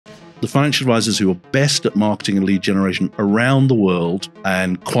the financial advisors who are best at marketing and lead generation around the world,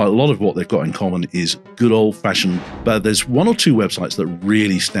 and quite a lot of what they've got in common is good old-fashioned, but there's one or two websites that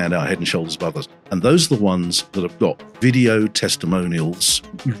really stand out head and shoulders above others, and those are the ones that have got video testimonials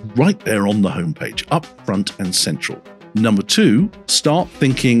right there on the homepage, up front and central. Number two, start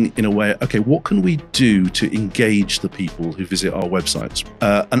thinking in a way, okay, what can we do to engage the people who visit our websites?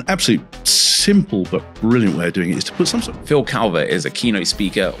 An absolute simple but brilliant way of doing it is to put some sort of... Phil Calvert is a keynote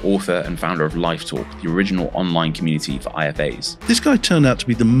speaker, author, and founder of LifeTalk, the original online community for IFAs. This guy turned out to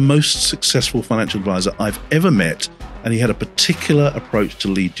be the most successful financial advisor I've ever met, and he had a particular approach to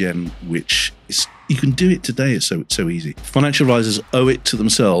lead gen, which is, you can do it today. It's so easy. Financial advisors owe it to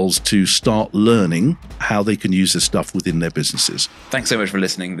themselves to start learning how they can use this stuff within their businesses. Thanks so much for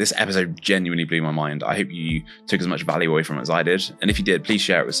listening. This episode genuinely blew my mind. I hope you took as much value away from it as I did. And if you did, please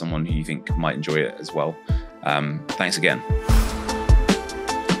share it with someone who you think might enjoy it as well. Thanks again.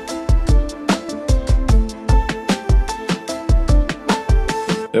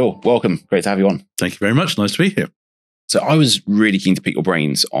 Phil, welcome. Great to have you on. Thank you very much. Nice to be here. So I was really keen to pick your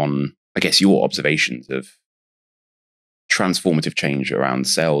brains on, I guess, your observations of transformative change around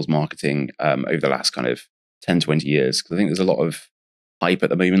sales, marketing over the last kind of 10, 20 years. Because I think there's a lot of hype at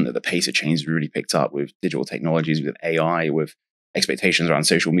the moment that the pace of change has really picked up with digital technologies, with AI, with expectations around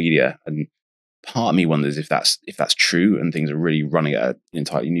social media. And part of me wonders if that's true and things are really running at an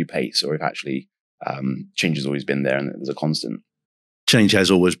entirely new pace, or if actually change has always been there and there's a constant. Change has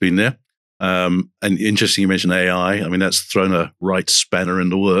always been there. And interesting you mentioned AI. I mean, that's thrown a right spanner in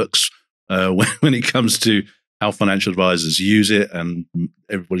the works when it comes to how financial advisors use it, and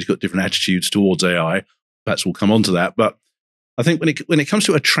everybody's got different attitudes towards AI. Perhaps we'll come on to that. But I think when it comes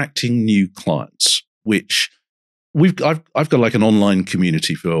to attracting new clients, which I've got like an online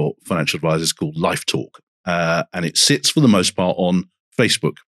community for financial advisors called LifeTalk, and it sits for the most part on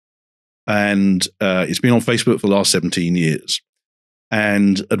Facebook. And it's been on Facebook for the last 17 years.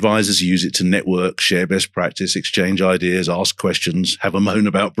 And advisors use it to network, share best practice, exchange ideas, ask questions, have a moan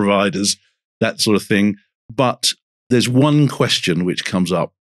about providers, that sort of thing. But there's one question which comes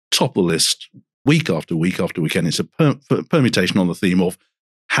up top of the list week after week after weekend. It's a permutation on the theme of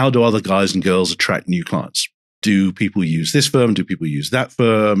how do other guys and girls attract new clients? Do people use this firm? Do people use that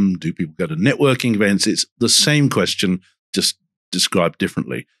firm? Do people go to networking events? It's the same question, just described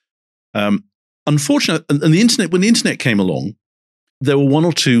differently. Unfortunately, and the internet, when the internet came along, there were one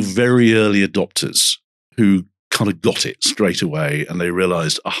or two very early adopters who kind of got it straight away, and they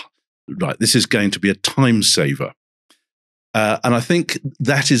realized, right, this is going to be a time saver. And I think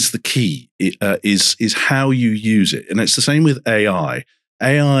that is the key, is how you use it. And it's the same with AI.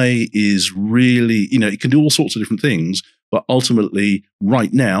 AI is really, it can do all sorts of different things, but ultimately,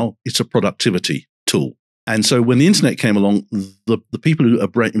 right now, it's a productivity tool. And so when the internet came along, the people who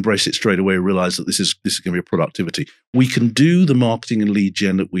embraced it straight away realized that this is going to be a productivity. We can do the marketing and lead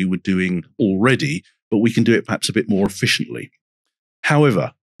gen that we were doing already, but we can do it perhaps a bit more efficiently.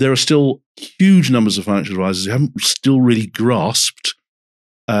 However, there are still huge numbers of financial advisors who haven't still really grasped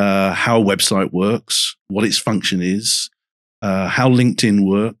how a website works, what its function is, how LinkedIn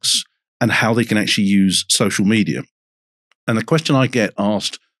works, and how they can actually use social media. And the question I get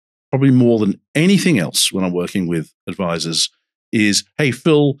asked probably more than anything else when I'm working with advisors is, hey,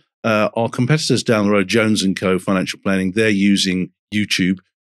 Phil, our competitors down the road, Jones & Co. Financial Planning, they're using YouTube.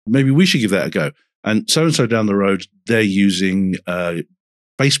 Maybe we should give that a go. And so down the road, they're using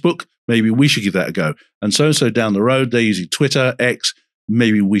Facebook. Maybe we should give that a go. And so down the road, they're using Twitter, X.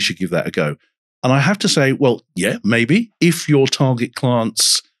 Maybe we should give that a go. And I have to say, well, yeah, maybe if your target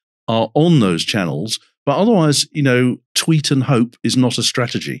clients are on those channels, but otherwise, tweet and hope is not a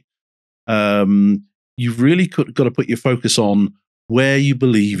strategy. You've really got to put your focus on where you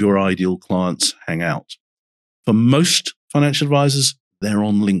believe your ideal clients hang out. For most financial advisors, they're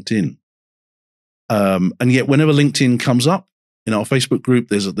on LinkedIn. And yet whenever LinkedIn comes up in our Facebook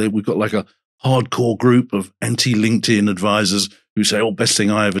group, we've got like a hardcore group of anti-LinkedIn advisors who say, best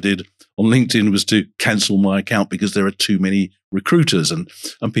thing I ever did on LinkedIn was to cancel my account because there are too many recruiters and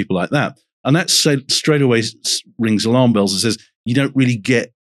people like that. And that straight away rings alarm bells and says, you don't really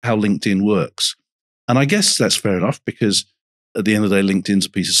get how LinkedIn works. And I guess that's fair enough, because at the end of the day, LinkedIn's a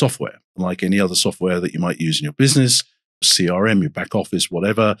piece of software, like any other software that you might use in your business, CRM, your back office,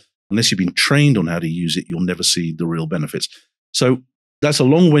 whatever. Unless you've been trained on how to use it, you'll never see the real benefits. So that's a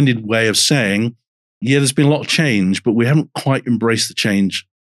long-winded way of saying, yeah, there's been a lot of change, but we haven't quite embraced the change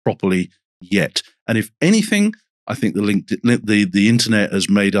properly yet. And if anything, I think the internet has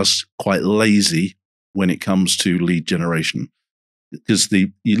made us quite lazy when it comes to lead generation. Because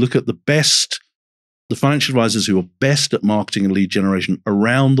you look at the best the financial advisors who are best at marketing and lead generation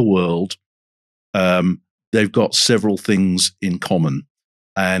around the world, they've got several things in common.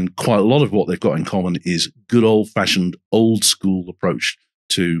 And quite a lot of what they've got in common is good old-fashioned, old-school approach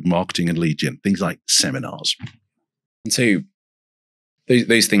to marketing and lead gen, things like seminars. And so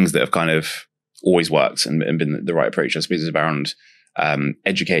those things that have kind of always worked and been the right approach, I suppose, is around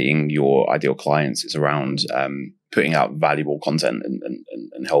educating your ideal clients. It's around putting out valuable content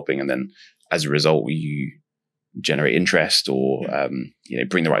and helping. And then as a result, you generate interest or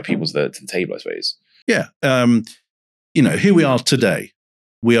bring the right people to the table, I suppose. Yeah. Here we are today.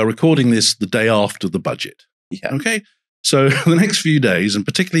 We are recording this the day after the budget. Yeah. Okay. So the next few days, and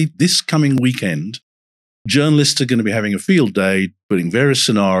particularly this coming weekend, journalists are going to be having a field day, putting various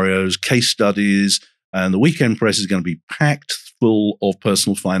scenarios, case studies, and the weekend press is going to be packed full of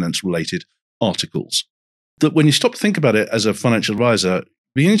personal finance related articles. That when you stop to think about it as a financial advisor,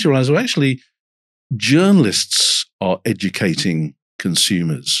 beginning to realize, well, actually, journalists are educating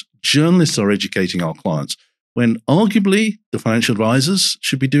consumers. Journalists are educating our clients, when arguably the financial advisors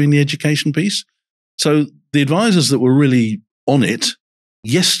should be doing the education piece. So the advisors that were really on it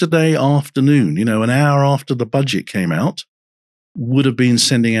yesterday afternoon, an hour after the budget came out, would have been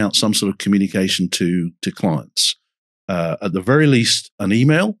sending out some sort of communication to clients. At the very least, an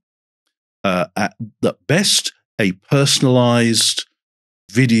email. At the best, a personalized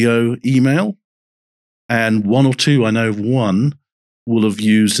video email. And one or two, I know of one, will have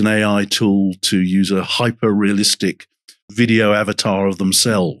used an AI tool to use a hyper-realistic video avatar of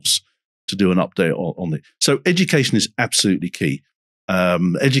themselves to do an update on it. So education is absolutely key.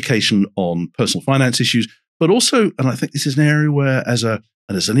 Education on personal finance issues, but also, and I think this is an area where as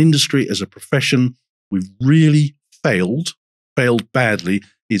an industry, as a profession, we've really failed badly,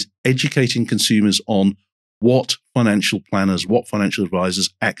 is educating consumers on what financial planners, what financial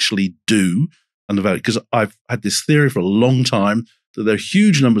advisors actually do and the value. Because I've had this theory for a long time that there are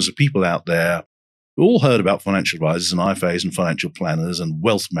huge numbers of people out there who all heard about financial advisors and IFAs and financial planners and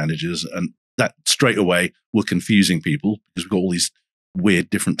wealth managers, and that straight away were confusing people because we've got all these weird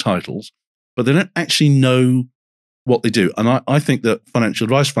different titles, but they don't actually know what they do. And I think that financial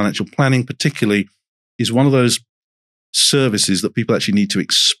advice, financial planning particularly, is one of those services that people actually need to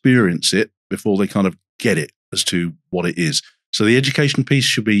experience it before they kind of get it as to what it is. So the education piece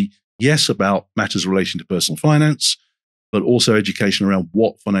should be, yes, about matters relating to personal finance, but also education around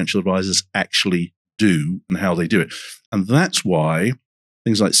what financial advisors actually do and how they do it. And that's why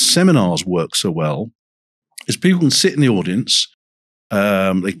things like seminars work so well, is people can sit in the audience, they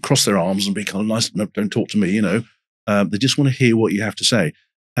can cross their arms and be kind of nice, no, don't talk to me, they just want to hear what you have to say.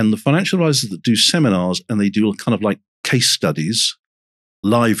 And the financial advisors that do seminars and they do kind of like case studies,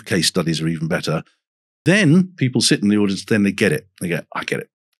 live case studies are even better, then people sit in the audience, then they get it. They go, I get it.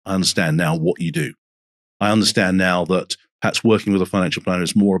 I understand now what you do. I understand now that perhaps working with a financial planner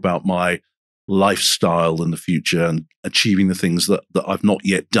is more about my lifestyle in the future and achieving the things that I've not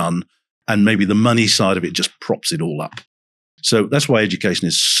yet done. And maybe the money side of it just props it all up. So that's why education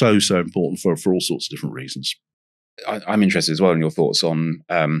is so important for all sorts of different reasons. I'm interested as well in your thoughts on,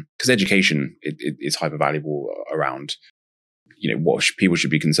 because education is hyper valuable around, what people should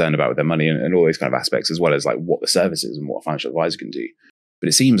be concerned about with their money and all those kind of aspects, as well as like what the service is and what a financial advisor can do. But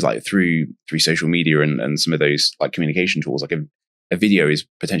it seems like through social media and some of those like communication tools, like a video is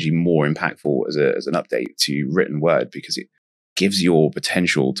potentially more impactful as an update to written word, because it gives your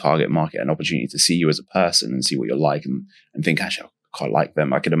potential target market an opportunity to see you as a person and see what you're like and think, actually, I quite like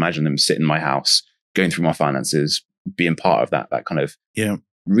them. I could imagine them sitting in my house, going through my finances, being part of that kind of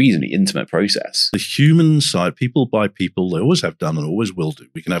reasonably intimate process. The human side, people by people, they always have done and always will do.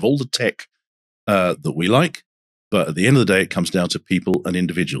 We can have all the tech that we like, but at the end of the day, it comes down to people and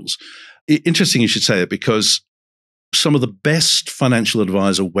individuals. Interesting you should say that, because some of the best financial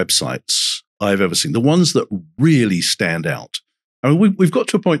advisor websites I've ever seen, the ones that really stand out. I mean, we've got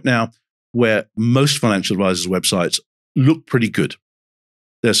to a point now where most financial advisors' websites look pretty good.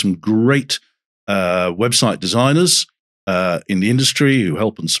 There's some great website designers in the industry who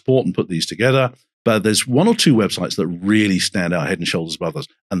help and support and put these together. But there's one or two websites that really stand out head and shoulders above others.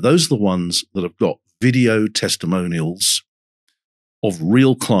 And those are the ones that have got video testimonials of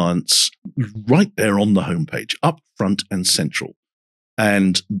real clients right there on the homepage, up front and central.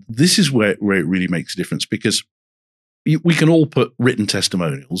 And this is where it really makes a difference, because we can all put written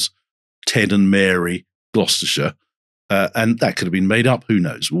testimonials, Ted and Mary, Gloucestershire, and that could have been made up. Who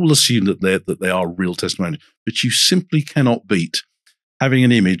knows? We'll assume that they are real testimonials. But you simply cannot beat having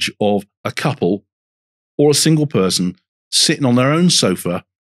an image of a couple or a single person sitting on their own sofa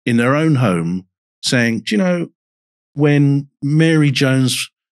in their own home saying, do you know, when Mary Jones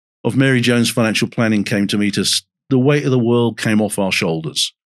of Mary Jones Financial Planning came to meet us, the weight of the world came off our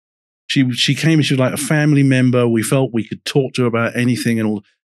shoulders. She came, she was like a family member. We felt we could talk to her about anything and all.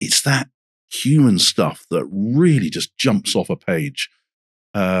 It's that human stuff that really just jumps off a page.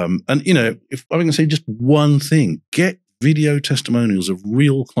 And, if I'm going to say just one thing, get video testimonials of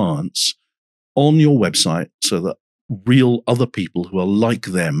real clients on your website so that real other people who are like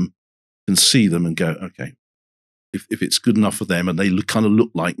them can see them and go, okay, if it's good enough for them and they kind of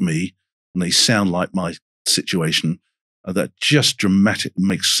look like me and they sound like my situation, that just dramatically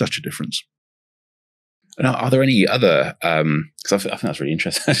makes such a difference. Now, are there any other? Because I think that's really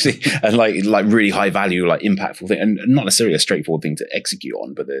interesting, actually, and like really high value, like impactful thing, and not necessarily a straightforward thing to execute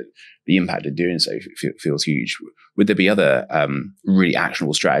on, but the impact of doing so feels huge. Would there be other really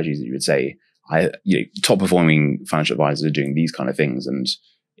actionable strategies that you would say, top performing financial advisors are doing these kind of things, and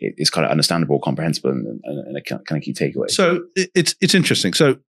it's kind of understandable, comprehensible, and a kind of key takeaway? So it's interesting.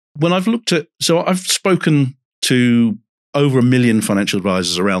 So when I've I've spoken to over 1 million financial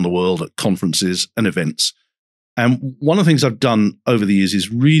advisors around the world at conferences and events. And one of the things I've done over the years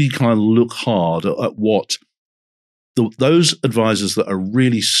is really kind of look hard at what those advisors that are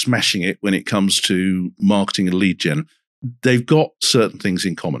really smashing it when it comes to marketing and lead gen, they've got certain things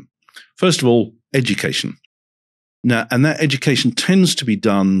in common. First of all, education. Now, and that education tends to be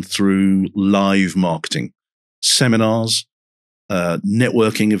done through live marketing, seminars,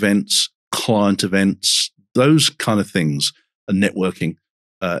 networking events, client events, those kind of things are networking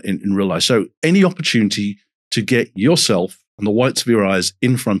in real life. So any opportunity to get yourself and the whites of your eyes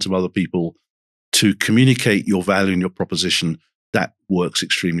in front of other people to communicate your value and your proposition, that works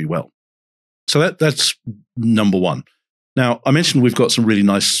extremely well. So that's number one. Now, I mentioned we've got some really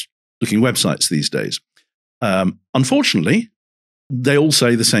nice looking websites these days. Unfortunately, they all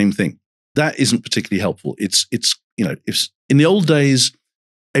say the same thing. That isn't particularly helpful. It's if in the old days,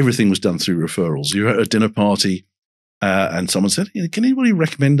 everything was done through referrals. You were at a dinner party and someone said, can anybody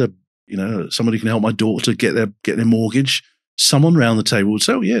recommend somebody who can help my daughter get their mortgage? Someone around the table would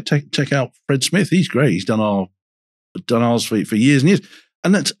say, oh yeah, check out Fred Smith. He's great. He's done ours for years and years.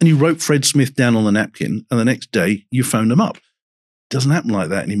 And you wrote Fred Smith down on the napkin and the next day you phoned him up. Doesn't happen like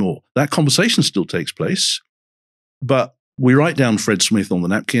that anymore. That conversation still takes place, but we write down Fred Smith on the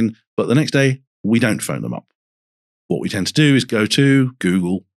napkin, but the next day we don't phone them up. What we tend to do is go to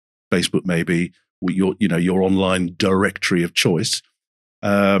Google, Facebook, maybe your online directory of choice,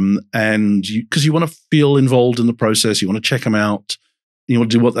 and because you want to feel involved in the process, you want to check them out, you want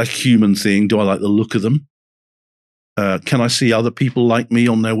to do that human thing. Do I like the look of them? Can I see other people like me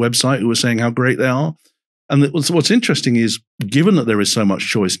on their website who are saying how great they are? And what's interesting is, given that there is so much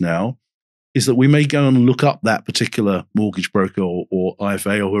choice now, is that we may go and look up that particular mortgage broker or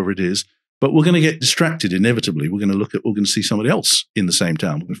IFA or whoever it is, but we're going to get distracted inevitably. We're going to see somebody else in the same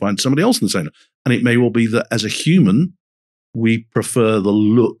town. We're going to find somebody else in the same town. And it may well be that as a human, we prefer the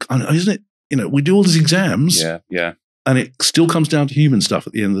look. Isn't it? We do all these exams. Yeah. And it still comes down to human stuff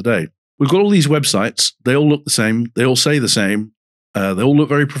at the end of the day. We've got all these websites. They all look the same. They all say the same. They all look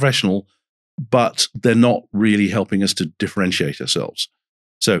very professional, but they're not really helping us to differentiate ourselves.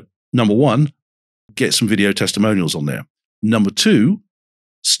 So, number one, get some video testimonials on there. Number two,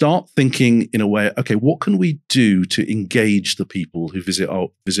 start thinking in a way, okay, what can we do to engage the people who visit our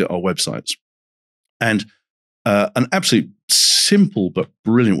websites? And an absolute simple but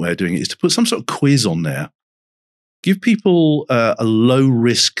brilliant way of doing it is to put some sort of quiz on there. Give people a low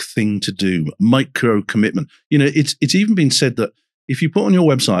risk thing to do, micro commitment. It's even been said that if you put on your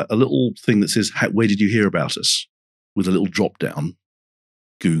website a little thing that says, where did you hear about us? With a little drop down,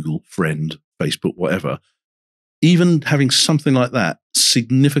 Google, friend, Facebook, whatever, even having something like that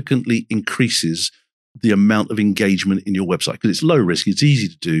significantly increases the amount of engagement in your website because it's low risk, it's easy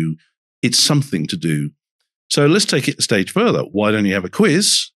to do, it's something to do. So let's take it a stage further. Why don't you have a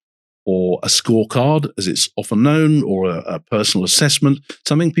quiz or a scorecard, as it's often known, or a personal assessment,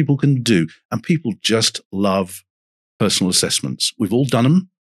 something people can do? And people just love personal assessments. We've all done them.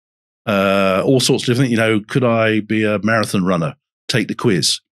 All sorts of different things. Could I be a marathon runner? Take the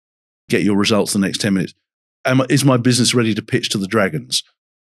quiz. Get your results in the next 10 minutes. Is my business ready to pitch to the dragons?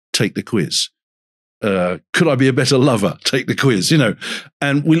 Take the quiz. Could I be a better lover? Take the quiz,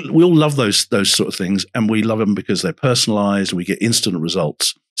 And we all love those sort of things, and we love them because they're personalized and we get instant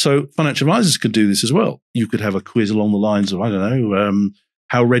results. So financial advisors could do this as well. You could have a quiz along the lines of,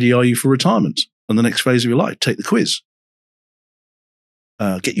 how ready are you for retirement and the next phase of your life? Take the quiz.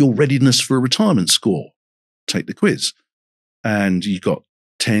 Get your readiness for a retirement score. Take the quiz. And you've got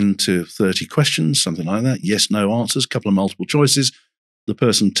 10 to 30 questions, something like that. Yes, no answers, a couple of multiple choices. The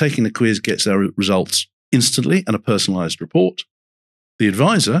person taking the quiz gets their results instantly and a personalized report. The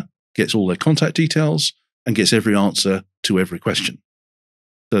advisor gets all their contact details, and gets every answer to every question.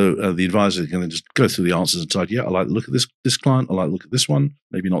 So the advisor can then just go through the answers and decide, yeah, I like the look at this client, I like the look at this one,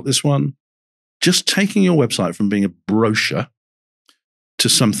 maybe not this one. Just taking your website from being a brochure to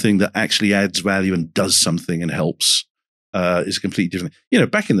something that actually adds value and does something and helps is completely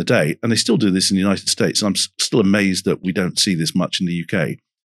different. Back in the day, and they still do this in the United States, and I'm still amazed that we don't see this much in the UK.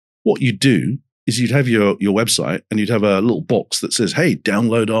 What you do is you'd have your website and you'd have a little box that says, hey,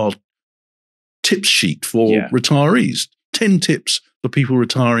 download our tips sheet for retirees. 10 tips for people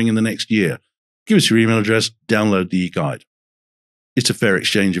retiring in the next year. Give us your email address, download the e-guide. It's a fair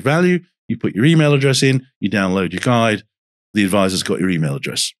exchange of value. You put your email address in, you download your guide, the advisor's got your email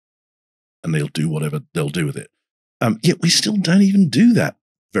address, and they'll do whatever they'll do with it. Yet we still don't even do that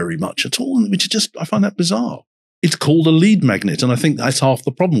very much at all, which is just, I find that bizarre. It's called a lead magnet, and I think that's half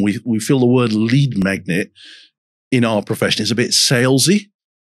the problem. We feel the word lead magnet in our profession is a bit salesy.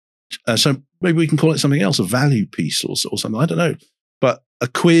 So maybe we can call it something else, a value piece or something, I don't know. But a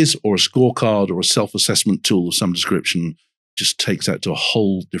quiz or a scorecard or a self-assessment tool of some description just takes that to a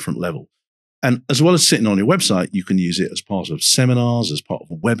whole different level. And as well as sitting on your website, you can use it as part of seminars, as part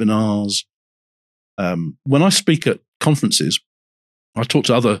of webinars. When I speak at conferences, I talk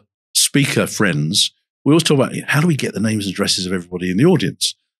to other speaker friends. We always talk about how do we get the names and addresses of everybody in the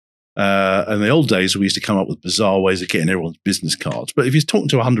audience. In the old days, we used to come up with bizarre ways of getting everyone's business cards. But if you're talking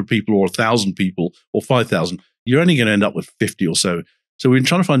to 100 people or 1,000 people or 5,000, you're only going to end up with 50 or so. So we're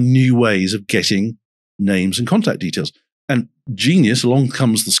trying to find new ways of getting names and contact details. And genius, along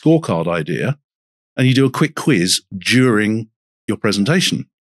comes the scorecard idea, and you do a quick quiz during your presentation.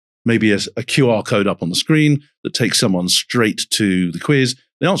 Maybe a QR code up on the screen that takes someone straight to the quiz.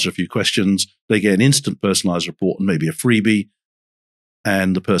 They answer a few questions. They get an instant personalized report and maybe a freebie.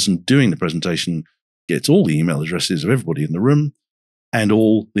 And the person doing the presentation gets all the email addresses of everybody in the room and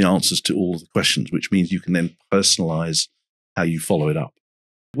all the answers to all of the questions, which means you can then personalize how you follow it up.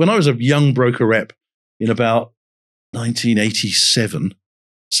 When I was a young broker rep in about 1987,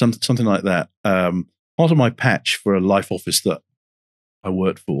 something like that, part of my patch for a life office that I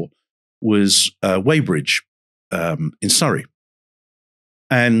worked for was Weybridge in Surrey.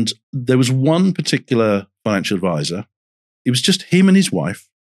 And there was one particular financial advisor. It was just him and his wife.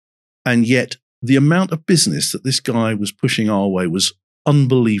 And yet the amount of business that this guy was pushing our way was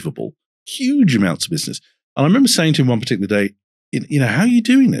unbelievable. Huge amounts of business. And I remember saying to him one particular day, how are you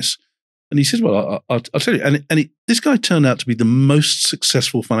doing this? And he said, well, I'll tell you. And this guy turned out to be the most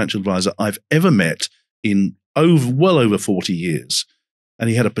successful financial advisor I've ever met in well over 40 years. And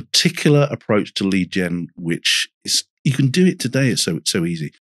he had a particular approach to lead gen, which is, you can do it today. It's so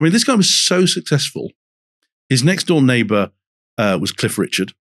easy. I mean, this guy was so successful. His next door neighbor was Cliff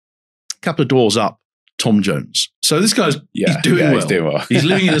Richard. A couple of doors up, Tom Jones. So this guy's he's doing well. He's doing well. He's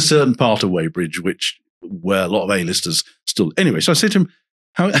living in a certain part of Weybridge, where a lot of A-listers still. Anyway, so I said to him,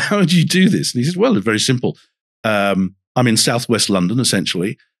 how do you do this? And he said, well, it's very simple. I'm in southwest London,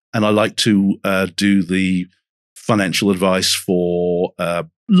 essentially, and I like to do the financial advice for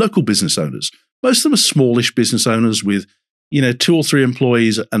local business owners. Most of them are smallish business owners with 2 or 3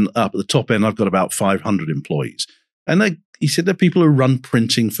 employees, and up at the top end, I've got about 500 employees. And he said they're people who run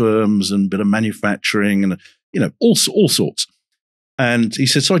printing firms and a bit of manufacturing and all sorts. And he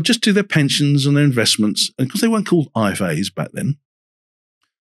said, so I just do their pensions and their investments, and because they weren't called IFAs back then,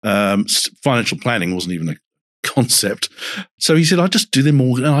 financial planning wasn't even a concept. So he said, I just do their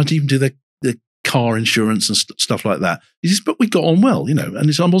mortgage, and I'd even do their car insurance and stuff like that. He says, but we got on well, and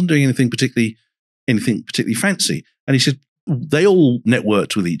he said, I wasn't doing anything particularly fancy. And he said, they all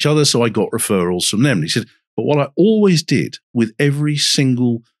networked with each other, so I got referrals from them. And he said, but what I always did with every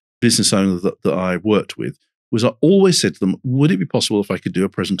single business owner that I worked with was I always said to them, would it be possible if I could do a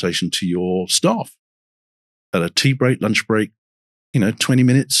presentation to your staff at a tea break, lunch break, 20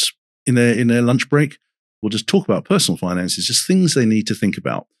 minutes in their lunch break? We'll just talk about personal finances, just things they need to think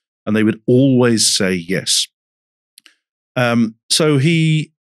about. And they would always say yes. So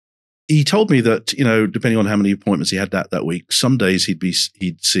he told me that, depending on how many appointments he had that week, some days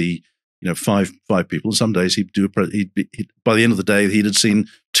he'd see, 5 people. Some days by the end of the day, he'd have seen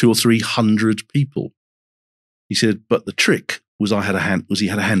 200 or 300 people. He said, but the trick was he had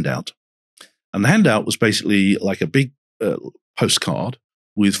a handout. And the handout was basically like a big postcard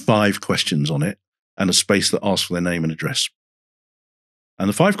with 5 questions on it and a space that asked for their name and address. And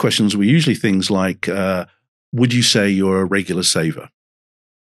the 5 questions were usually things like, would you say you're a regular saver?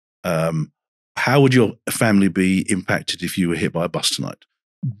 How would your family be impacted if you were hit by a bus tonight?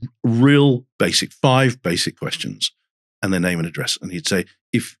 Real basic, 5 basic questions and their name and address. And he'd say,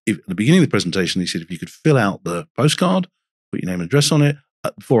 if at the beginning of the presentation, he said, if you could fill out the postcard, put your name and address on it,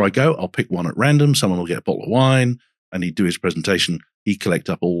 before I go, I'll pick one at random. Someone will get a bottle of wine and he'd do his presentation. He'd collect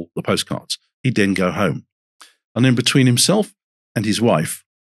up all the postcards. He'd then go home. And then between himself and his wife,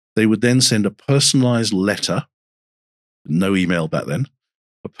 they would then send a personalized letter, no email back then,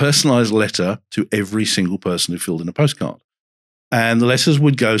 a personalized letter to every single person who filled in a postcard. And the letters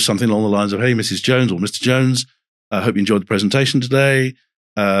would go something along the lines of, hey, Mrs. Jones or Mr. Jones, I hope you enjoyed the presentation today.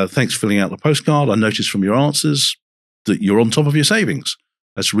 Thanks for filling out the postcard. I noticed from your answers that you're on top of your savings.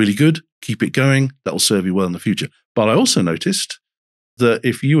 That's really good. Keep it going. That will serve you well in the future. But I also noticed that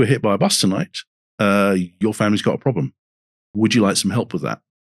if you were hit by a bus tonight, your family's got a problem. Would you like some help with that?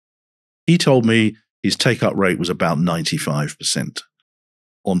 He told me his take-up rate was about 95%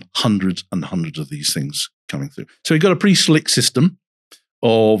 on hundreds and hundreds of these things coming through. So he got a pretty slick system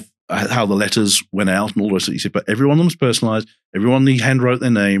of how the letters went out and all the rest of it. He said, but every one of them was personalized. Everyone he handwrote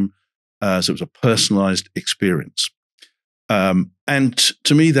their name. So it was a personalized experience. And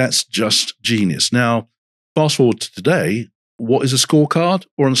to me, that's just genius. Now, fast forward to today, what is a scorecard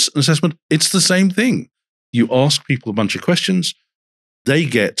or an assessment? It's the same thing. You ask people a bunch of questions. They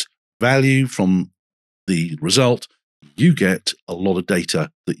get value from the result. You get a lot of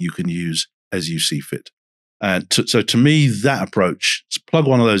data that you can use as you see fit. And so to me, that approach, plug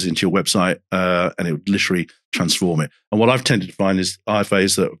one of those into your website and it would literally transform it. And what I've tended to find is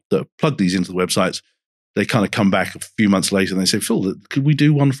IFAs that plug these into the websites, they kind of come back a few months later and they say, Phil, could we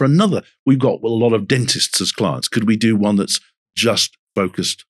do one for another? We've got a lot of dentists as clients. Could we do one that's just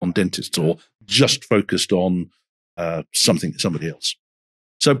focused on dentists or just focused on somebody else?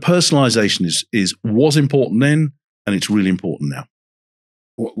 So personalization was important then, and it's really important now.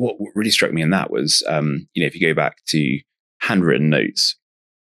 What really struck me in that was, if you go back to handwritten notes,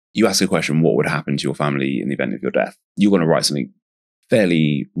 you ask a question, what would happen to your family in the event of your death? You're going to write something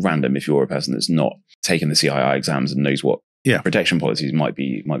fairly random if you're a person that's not taken the CII exams and knows what protection policies might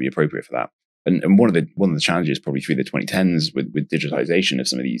be appropriate for that. And one of the challenges probably through the 2010s with digitization of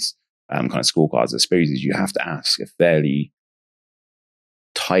some of these kind of scorecards, I suppose, is you have to ask a fairly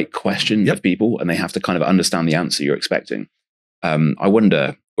tight question of people, and they have to kind of understand the answer you're expecting. I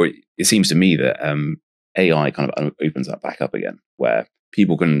wonder, or it seems to me that AI kind of opens that back up again, where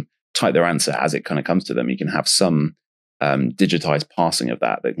people can type their answer as it kind of comes to them. You can have some digitized parsing of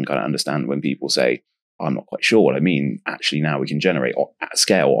that can kind of understand when people say, I'm not quite sure what I mean. Actually, now we can generate at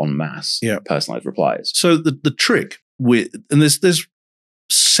scale, en masse, personalized replies. So the trick and there's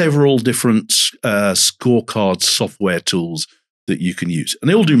several different scorecard software tools that you can use, and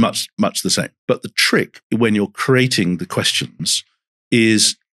they all do much the same. But the trick when you're creating the questions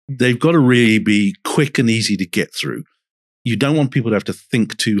is they've got to really be quick and easy to get through. You don't want people to have to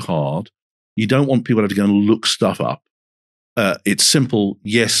think too hard. You don't want people to have to go and look stuff up. It's simple,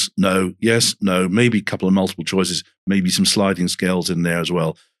 yes, no, maybe a couple of multiple choices, maybe some sliding scales in there as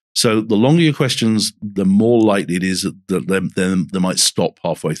well. So the longer your questions, the more likely it is that they might stop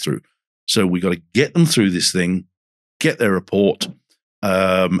halfway through. So we got to get them through this thing, get their report,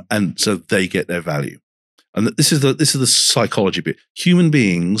 and so they get their value. And this is the psychology bit. Human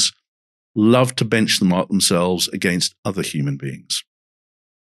beings love to benchmark themselves against other human beings.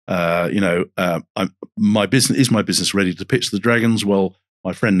 My business ready to pitch the dragons? Well,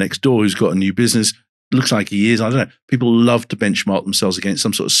 my friend next door who's got a new business, looks like he is. I don't know. People love to benchmark themselves against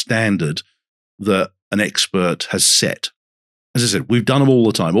some sort of standard that an expert has set. As I said, we've done them all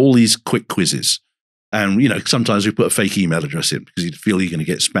the time, all these quick quizzes. And, sometimes we put a fake email address in because you feel you're going to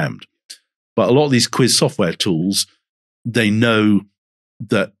get spammed. But a lot of these quiz software tools, they know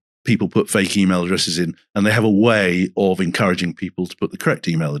that people put fake email addresses in, and they have a way of encouraging people to put the correct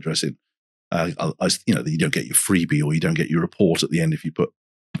email address in. You don't get your freebie or you don't get your report at the end if you put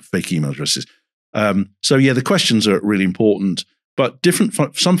fake email addresses. The questions are really important, but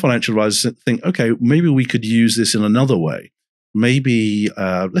some financial advisors think, okay, maybe we could use this in another way. Maybe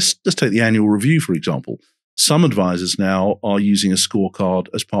let's take the annual review, for example. Some advisors now are using a scorecard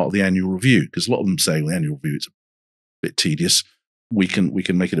as part of the annual review because a lot of them say, well, the annual review, it's a bit tedious. We can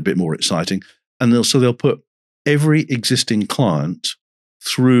make it a bit more exciting. And they'll put every existing client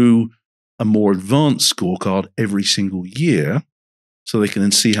through a more advanced scorecard every single year so they can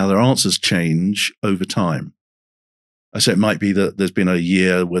then see how their answers change over time. So it might be that there's been a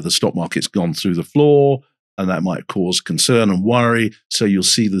year where the stock market's gone through the floor, and that might cause concern and worry. So you'll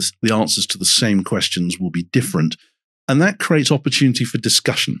see the answers to the same questions will be different. And that creates opportunity for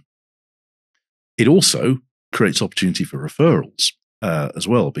discussion. It also creates opportunity for referrals as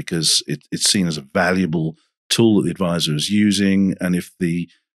well, because it's seen as a valuable tool that the advisor is using. And if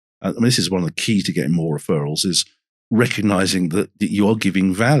this is one of the key to getting more referrals, is recognizing that you are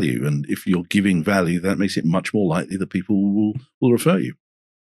giving value. And if you're giving value, that makes it much more likely that people will refer you.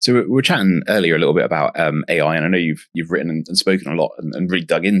 So we were chatting earlier a little bit about AI, and I know you've written and spoken a lot and really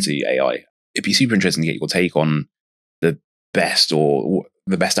dug into AI. It'd be super interesting to get your take on the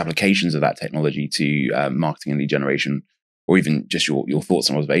best applications of that technology to marketing and lead generation, or even just your thoughts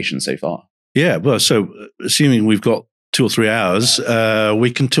and observations so far. Yeah, well, so assuming we've got 2 or 3 hours,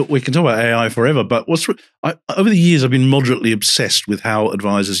 we can talk about AI forever. But over the years, I've been moderately obsessed with how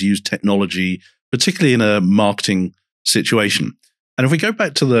advisors use technology, particularly in a marketing situation. And if we go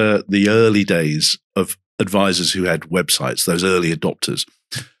back to the early days of advisors who had websites, those early adopters,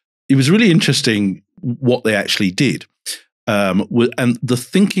 it was really interesting what they actually did. And the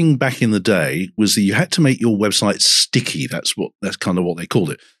thinking back in the day was that you had to make your website sticky. That's kind of what they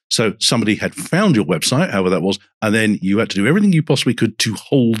called it. So somebody had found your website, however that was, and then you had to do everything you possibly could to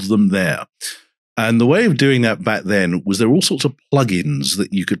hold them there. And the way of doing that back then was there were all sorts of plugins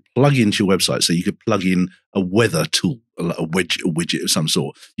that you could plug into your website. So you could plug in a weather tool, a widget of some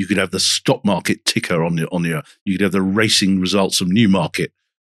sort. You could have the stock market ticker on your. You could have the racing results of Newmarket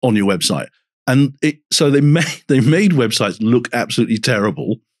on your website. And so they made websites look absolutely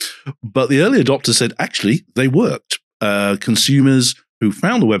terrible. But the early adopters said, actually, they worked. Consumers who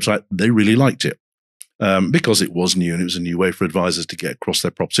found the website, they really liked it because it was new and it was a new way for advisors to get across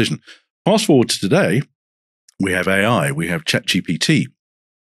their proposition. Fast forward to today, we have AI, we have ChatGPT.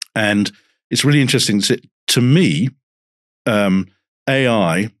 And it's really interesting to me,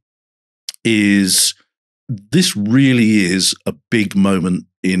 AI this really is a big moment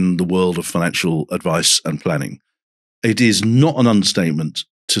in the world of financial advice and planning. It is not an understatement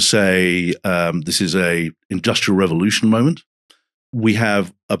to say this is a industrial revolution moment. We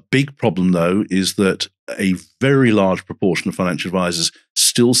have a big problem, though, is that a very large proportion of financial advisors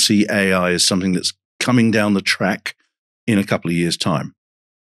still see AI as something that's coming down the track in a couple of years' time.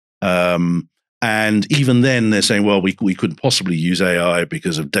 And even then, they're saying, well, we couldn't possibly use AI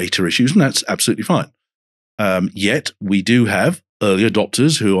because of data issues, and that's absolutely fine. Yet, we do have early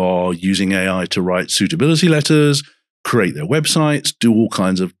adopters who are using AI to write suitability letters, create their websites, do all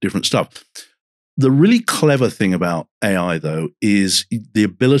kinds of different stuff. The really clever thing about AI, though, is the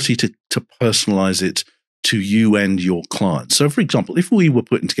ability to personalize it to you and your clients. So, for example, if we were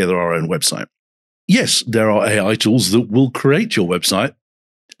putting together our own website, yes, there are AI tools that will create your website.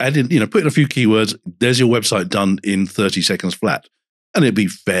 Put in a few keywords, there's your website done in 30 seconds flat, and it'd be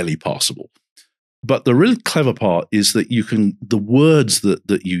fairly passable. But the really clever part is that the words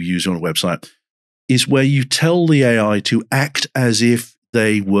that you use on a website is where you tell the AI to act as if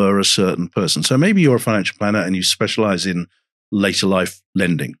they were a certain person. So maybe you're a financial planner and you specialize in later life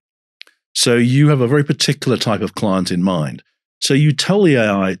lending. So you have a very particular type of client in mind. So you tell the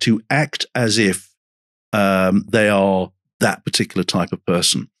AI to act as if they are that particular type of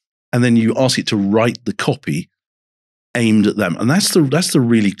person. And then you ask it to write the copy aimed at them. And that's the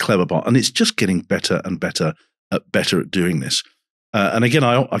really clever part. And it's just getting better and better at doing this. And again,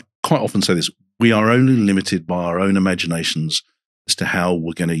 I quite often say this, we are only limited by our own imaginations as to how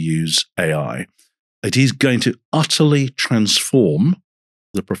we're going to use AI. It is going to utterly transform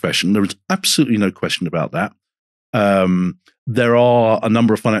the profession. There is absolutely no question about that. There are a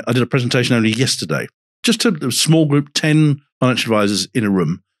number of I did a presentation only yesterday, just to a small group, 10 financial advisors in a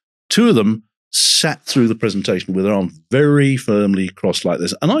room. 2 of them sat through the presentation with their arms very firmly crossed like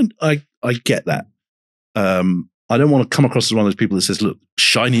this. And I get that. I don't want to come across as one of those people that says, look,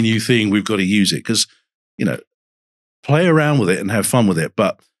 shiny new thing, we've got to use it. Because, play around with it and have fun with it.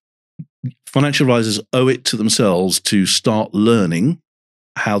 But financial advisors owe it to themselves to start learning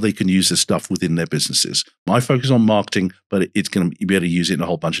how they can use this stuff within their businesses. My focus on marketing, but it's going to be able to use it in a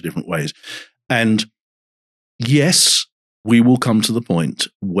whole bunch of different ways. And yes, we will come to the point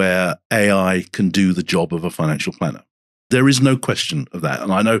where AI can do the job of a financial planner. There is no question of that.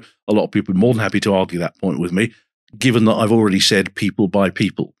 And I know a lot of people are more than happy to argue that point with me, given that I've already said people by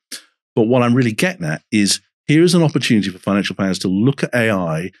people. But what I'm really getting at is here is an opportunity for financial planners to look at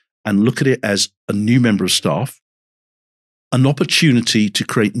AI and look at it as a new member of staff, an opportunity to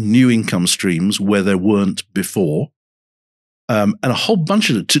create new income streams where there weren't before, and a whole bunch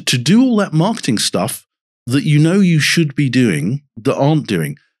of it to do all that marketing stuff that you should be doing that aren't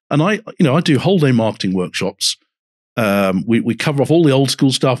doing. And I do whole day marketing workshops. We cover off all the old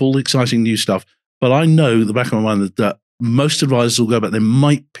school stuff, all the exciting new stuff. But I know the back of my mind that most advisors will go back. They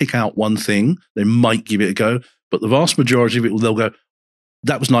might pick out one thing. They might give it a go. But the vast majority of it, they'll go,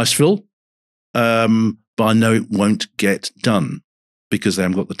 that was nice, Phil. But I know it won't get done because they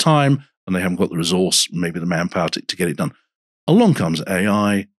haven't got the time and they haven't got the resource, maybe the manpower to get it done. Along comes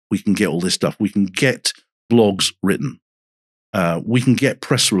AI. We can get all this stuff. We can get blogs written. We can get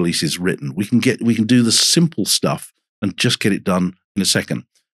press releases written. We can do the simple stuff and just get it done in a second.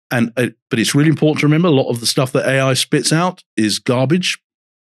 But it's really important to remember a lot of the stuff that AI spits out is garbage.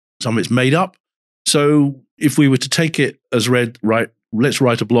 Some of it's made up. So if we were to take it as read, right, let's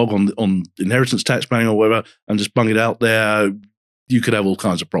write a blog on inheritance tax planning or whatever, and just bung it out there, you could have all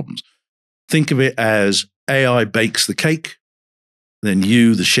kinds of problems. Think of it as AI bakes the cake, then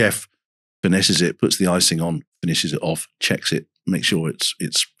you, the chef, finesses it, puts the icing on, finishes it off, checks it, makes sure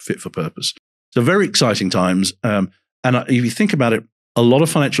it's fit for purpose. So very exciting times. And if you think about it, a lot of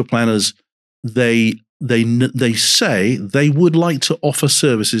financial planners, they say they would like to offer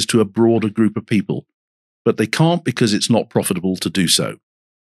services to a broader group of people, but they can't because it's not profitable to do so.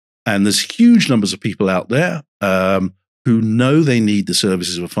 And there's huge numbers of people out there who know they need the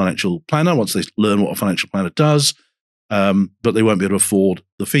services of a financial planner once they learn what a financial planner does, but they won't be able to afford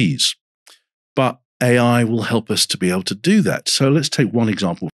the fees. But AI will help us to be able to do that. So let's take one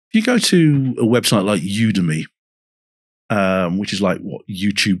example. If you go to a website like Udemy, which is like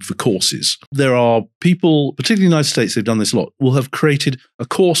YouTube for courses, there are people, particularly in the United States, they've done this a lot, will have created a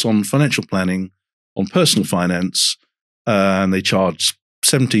course on financial planning, on personal finance, and they charge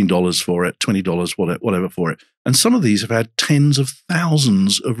 $17 for it, $20, whatever for it. And some of these have had tens of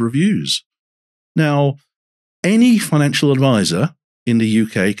thousands of reviews. Now, any financial advisor in the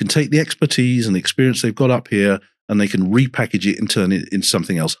UK can take the expertise and the experience they've got up here and they can repackage it and turn it into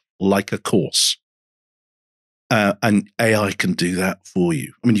something else, like a course. And AI can do that for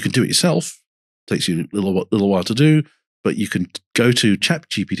you. I mean, you can do it yourself. It takes you a little while to do, but you can go to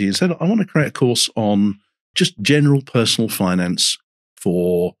ChatGPT and say, I want to create a course on just general personal finance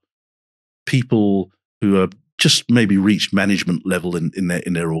for people who are just maybe reached management level in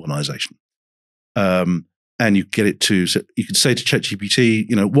their organization. And you get it to, so you can say to ChatGPT,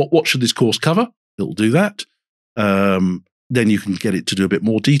 what should this course cover? It'll do that. Then you can get it to do a bit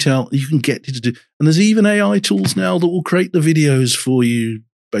more detail. You can get it to do, and there's even AI tools now that will create the videos for you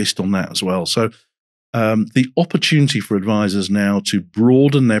based on that as well. So the opportunity for advisors now to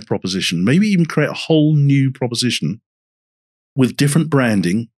broaden their proposition, maybe even create a whole new proposition with different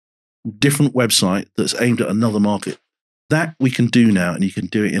branding, different website that's aimed at another market, that we can do now, and you can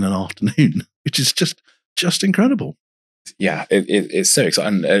do it in an afternoon, which is just incredible. Yeah, it's so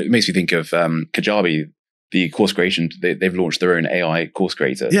exciting. It makes me think of Kajabi, the course creation. They've launched their own AI course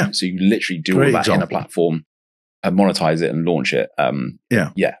creator. Yeah. So you literally do all that in a platform, monetize it and launch it. In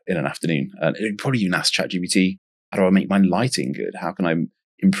an afternoon. And it probably even ask ChatGPT, how do I make my lighting good? How can I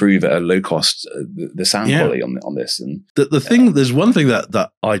improve at a low cost the sound quality on this? And there's one thing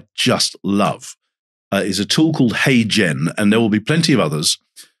that I just love is a tool called HeyGen, and there will be plenty of others.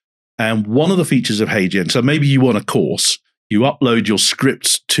 And one of the features of HeyGen, so maybe you want a course, you upload your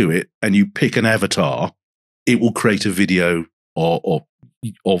scripts to it, and you pick an avatar, it will create a video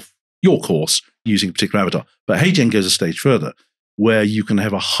of your course using a particular avatar. But HeyGen goes a stage further, where you can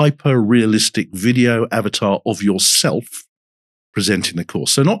have a hyper-realistic video avatar of yourself presenting the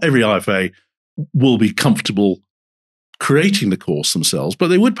course. So not every IFA will be comfortable creating the course themselves, but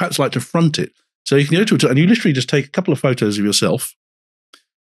they would perhaps like to front it. So you can go to it, and you literally just take a couple of photos of yourself,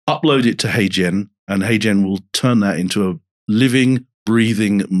 upload it to HeyGen, and HeyGen will turn that into a living,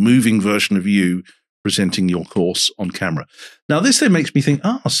 breathing, moving version of you presenting your course on camera. Now, this then makes me think,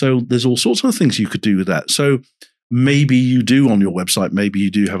 so there's all sorts of things you could do with that. So maybe you do on your website, maybe you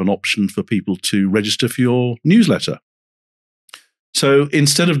do have an option for people to register for your newsletter. So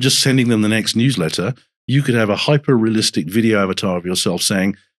instead of just sending them the next newsletter, you could have a hyper-realistic video avatar of yourself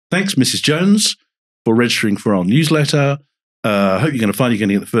saying, thanks, Mrs. Jones, for registering for our newsletter. I hope you're going to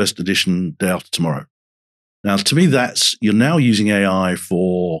get the first edition day after tomorrow. Now, to me, you're now using AI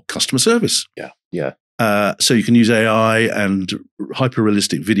for customer service. Yeah. So you can use AI and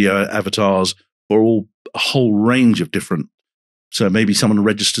hyper-realistic video avatars for a whole range of different. So maybe someone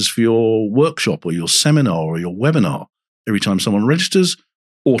registers for your workshop or your seminar or your webinar. Every time someone registers,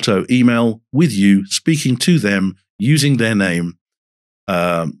 auto email with you, speaking to them, using their name.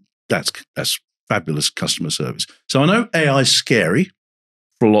 That's fabulous customer service. So I know AI is scary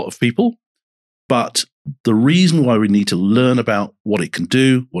for a lot of people, but the reason why we need to learn about what it can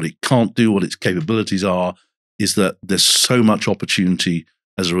do, what it can't do, what its capabilities are, is that there's so much opportunity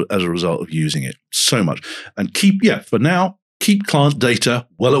as a result of using it. So much. And keep client data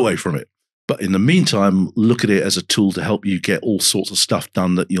well away from it. But in the meantime, look at it as a tool to help you get all sorts of stuff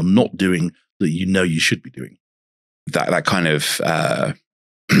done that you're not doing that you know you should be doing. That kind of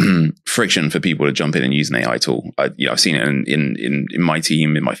friction for people to jump in and use an AI tool. I've seen it in my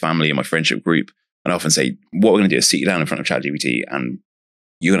team, in my family, in my friendship group. And I often say, what we're going to do is sit you down in front of ChatGPT and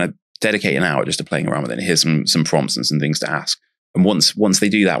you're going to dedicate an hour just to playing around with it. And here's some prompts and some things to ask. And once they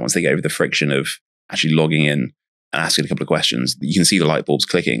do that, once they get over the friction of actually logging in, and asking a couple of questions, you can see the light bulbs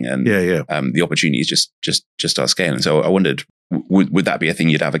clicking, and the opportunities just start scaling. So I wondered, would that be a thing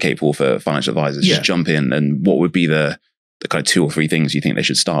you'd advocate for financial advisors? Just jump in, and what would be the kind of 2 or 3 things you think they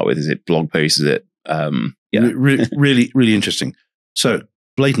should start with? Is it blog posts? Is it really, really interesting. So,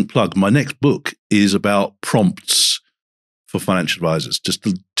 blatant plug, my next book is about prompts for financial advisors, just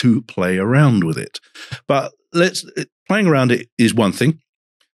to play around with it. But playing around it is one thing.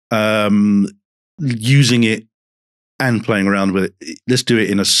 Using it and playing around with it, let's do it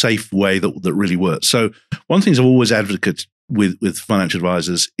in a safe way that really works. So one of the things I've always advocated with financial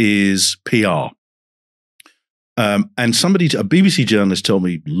advisors is PR. And a BBC journalist told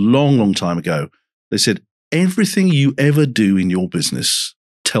me long time ago, they said, everything you ever do in your business,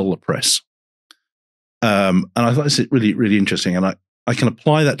 tell the press. And I thought it's really, really interesting. And I can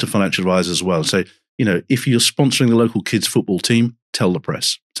apply that to financial advisors as well. So, if you're sponsoring the local kids football team, tell the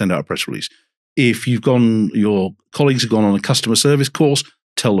press, send out a press release. If your colleagues have gone on a customer service course,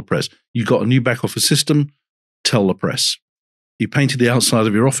 tell the press. You've got a new back office system, tell the press. You painted the outside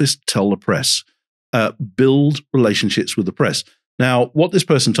of your office, tell the press. Build relationships with the press. Now, what this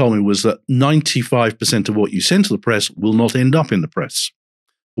person told me was that 95% of what you send to the press will not end up in the press.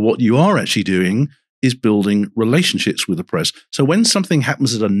 What you are actually doing is building relationships with the press. So when something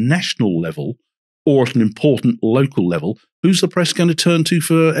happens at a national level or at an important local level, who's the press going to turn to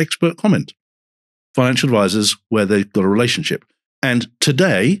for expert comment? Financial advisors, where they've got a relationship. And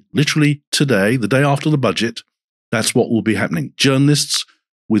today, literally today, the day after the budget, that's what will be happening. Journalists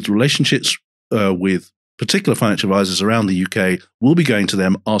with relationships with particular financial advisors around the UK will be going to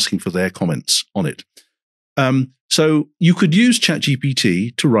them asking for their comments on it. So you could use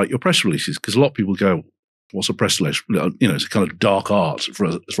ChatGPT to write your press releases, because a lot of people go, what's a press release? It's a kind of dark art as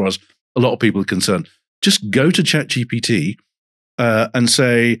far as a lot of people are concerned. Just go to ChatGPT and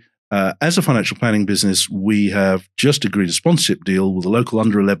say, as a financial planning business, we have just agreed a sponsorship deal with a local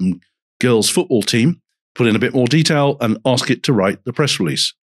under-11 girls football team. Put in a bit more detail and ask it to write the press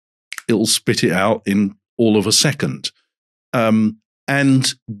release. It'll spit it out in all of a second.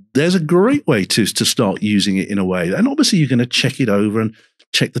 And there's a great way to start using it in a way. And obviously you're going to check it over and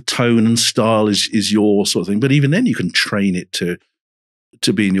check the tone and style is your sort of thing. But even then you can train it to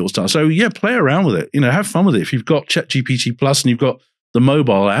be in your style. So play around with it. Have fun with it. If you've got ChatGPT Plus and you've got the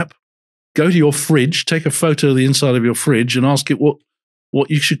mobile app, go to your fridge, take a photo of the inside of your fridge and ask it what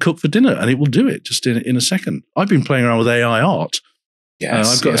you should cook for dinner. And it will do it just in a second. I've been playing around with AI art.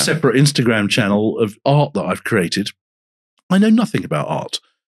 Yes, I've got a separate Instagram channel of art that I've created. I know nothing about art,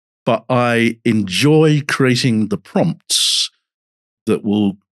 but I enjoy creating the prompts that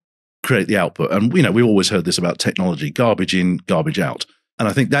will create the output. And we've always heard this about technology: garbage in, garbage out. And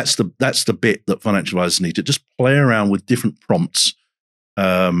I think that's the bit that financial advisors need to just play around with different prompts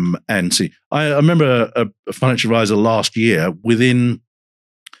and see. I remember a financial advisor last year, within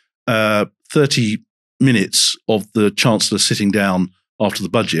 30 minutes of the Chancellor sitting down after the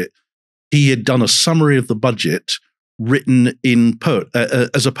budget, he had done a summary of the budget written in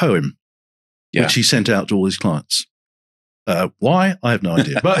as a poem, which he sent out to all his clients. Why? I have no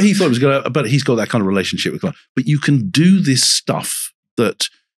idea. But he thought it was good. But he's got that kind of relationship with clients. But you can do this stuff that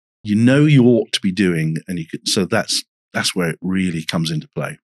you ought to be doing, and you can. So that's where it really comes into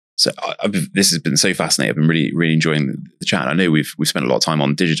play. So this has been so fascinating. I've been really, really enjoying the chat. I know we've spent a lot of time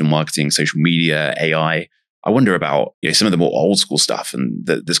on digital marketing, social media, AI. I wonder about some of the more old school stuff, and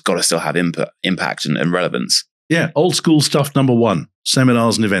that's got to still have impact and relevance. Yeah, old school stuff. Number one,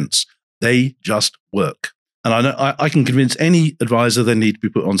 seminars and events. They just work. And I know I can convince any advisor they need to be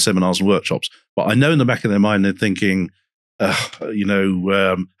put on seminars and workshops. But I know in the back of their mind they're thinking, how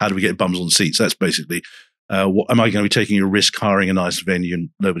do we get bums on seats? That's basically, what am I going to be taking a risk hiring a nice venue and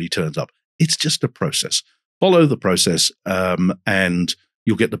nobody turns up? It's just a process. Follow the process, and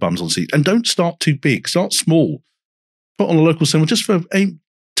you'll get the bums on seats. And don't start too big. Start small. Put on a local seminar just for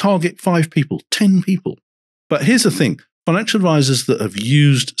target 5 people, 10 people. But here's the thing. Financial advisors that have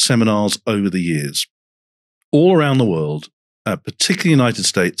used seminars over the years, all around the world, particularly United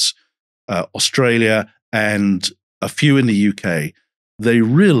States, Australia, and a few in the UK, they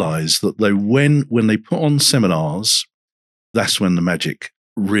realize that when they put on seminars, that's when the magic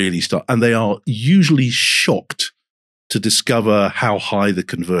really starts. And they are usually shocked to discover how high the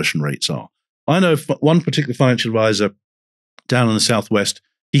conversion rates are. I know one particular financial advisor down in the Southwest,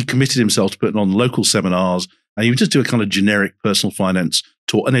 he committed himself to putting on local seminars, and he would just do a kind of generic personal finance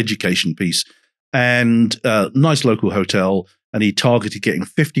talk, an education piece, and nice local hotel. And he targeted getting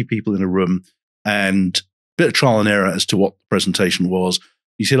 50 people in a room, and a bit of trial and error as to what the presentation was.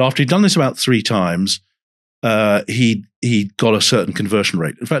 He said after he'd done this about 3 times, he got a certain conversion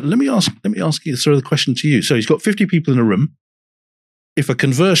rate. In fact, let me ask you throw the question to you. So he's got 50 people in a room. If a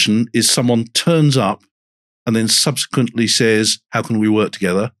conversion is someone turns up and then subsequently says, "How can we work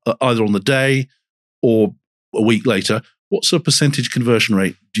together?" Either on the day or a week later, what's a percentage conversion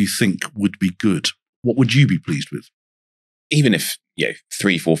rate do you think would be good? What would you be pleased with? Even if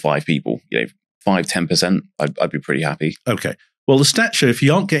 3, 4, 5 people, 5, 10%, I'd be pretty happy. Okay. Well, the stats show if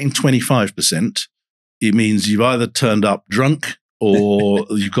you aren't getting 25%, it means you've either turned up drunk or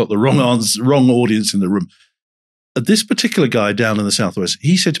you've got the wrong audience in the room. This particular guy down in the Southwest,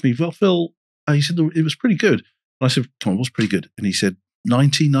 he said to me, "Well, Phil," he said, "it was pretty good." And I said, "Come on, what's pretty good?" And he said,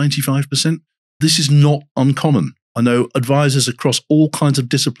 90, 95%. This is not uncommon. I know advisors across all kinds of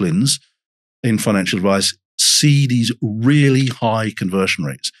disciplines in financial advice see these really high conversion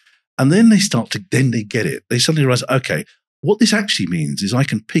rates. And then they get it. They suddenly realize, okay, what this actually means is I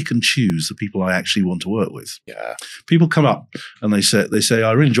can pick and choose the people I actually want to work with. Yeah. People come up and they say,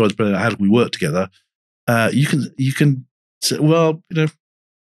 "I really enjoyed the, how do we work together?" You can say, "Well,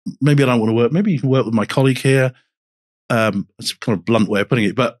 maybe I don't want to work. Maybe you can work with my colleague here." It's kind of blunt way of putting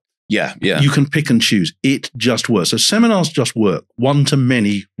it, but yeah, you can pick and choose. It just works. So seminars just work.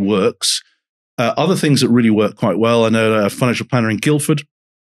 One-to-many works. Other things that really work quite well. I know a financial planner in Guildford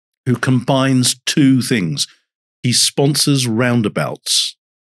who combines two things. He sponsors roundabouts.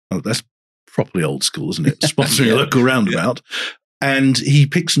 Oh, that's properly old school, isn't it? Sponsoring a local roundabout. And he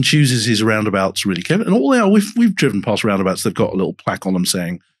picks and chooses his roundabouts really carefully. And all they are, we've driven past roundabouts. They've got a little plaque on them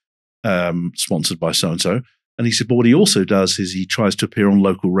saying, sponsored by so-and-so. And he said, but what he also does is he tries to appear on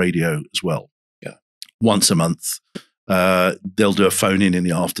local radio as well. Yeah. Once a month. They'll do a phone-in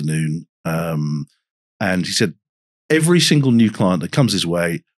the afternoon. And he said, every single new client that comes his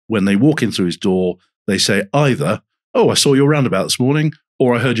way, when they walk in through his door, they say either, "Oh, I saw your roundabout this morning,"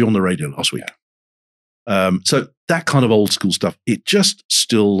 or "I heard you on the radio last week." So that kind of old school stuff, it just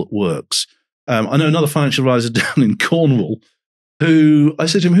still works. I know another financial advisor down in Cornwall who I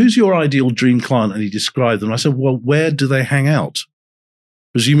said to him, "Who's your ideal dream client?" And he described them. I said, "Well, where do they hang out?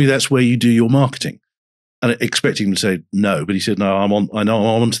 Presumably that's where you do your marketing." And expecting him to say no, but he said, "No, I know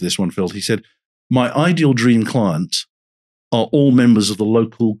I'm onto this one, Phil." He said, "My ideal dream client are all members of the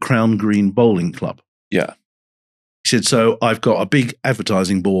local Crown Green Bowling Club." Yeah. He said, "So I've got a big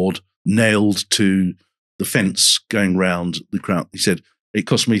advertising board nailed to the fence going round the Crown." He said, "It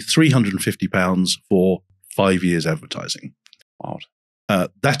cost me £350 for 5 years advertising." Wow.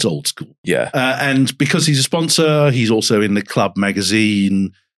 That's old school. Yeah. And because he's a sponsor, he's also in the club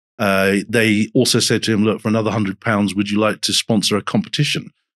magazine. They also said to him, "Look, for another £100, would you like to sponsor a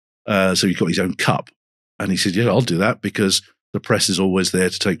competition?" So he's got his own cup. And he said, "Yeah, I'll do that," because the press is always there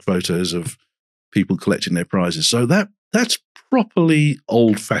to take photos of people collecting their prizes. So that's properly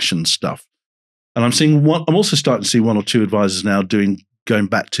old-fashioned stuff. And I'm also starting to see one or two advisors now going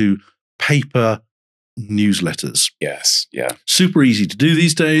back to paper newsletters. Yes. Yeah. Super easy to do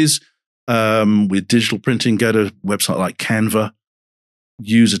these days. With digital printing, go to a website like Canva,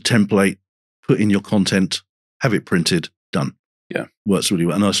 use a template, put in your content, have it printed, done. Yeah. Works really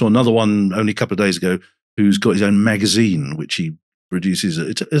well. And I saw another one only a couple of days ago who's got his own magazine, which he produces.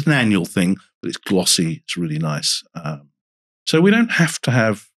 It's an annual thing, but it's glossy. It's really nice. So we don't have to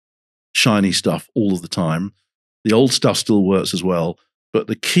have shiny stuff all of the time. The old stuff still works as well. But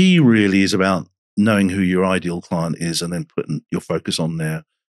the key really is about knowing who your ideal client is and then putting your focus on there.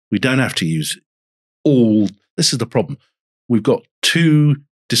 We don't have to use all. This is the problem. We've got too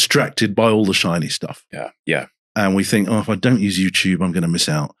distracted by all the shiny stuff. Yeah. Yeah. And we think, if I don't use YouTube, I'm going to miss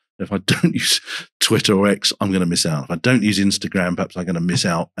out. If I don't use Twitter or X, I'm going to miss out. If I don't use Instagram, perhaps I'm going to miss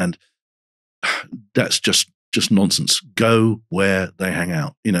out. And that's just nonsense. Go where they hang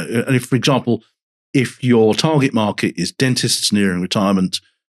out. And if, for example, if your target market is dentists nearing retirement,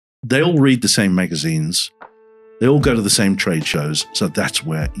 they all read the same magazines. They all go to the same trade shows. So that's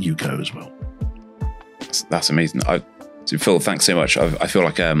where you go as well. That's amazing. So Phil, thanks so much. I feel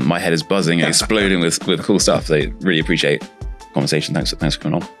like my head is buzzing and exploding with cool stuff. So really appreciate the conversation. Thanks for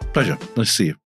coming on. Pleasure. Nice to see you.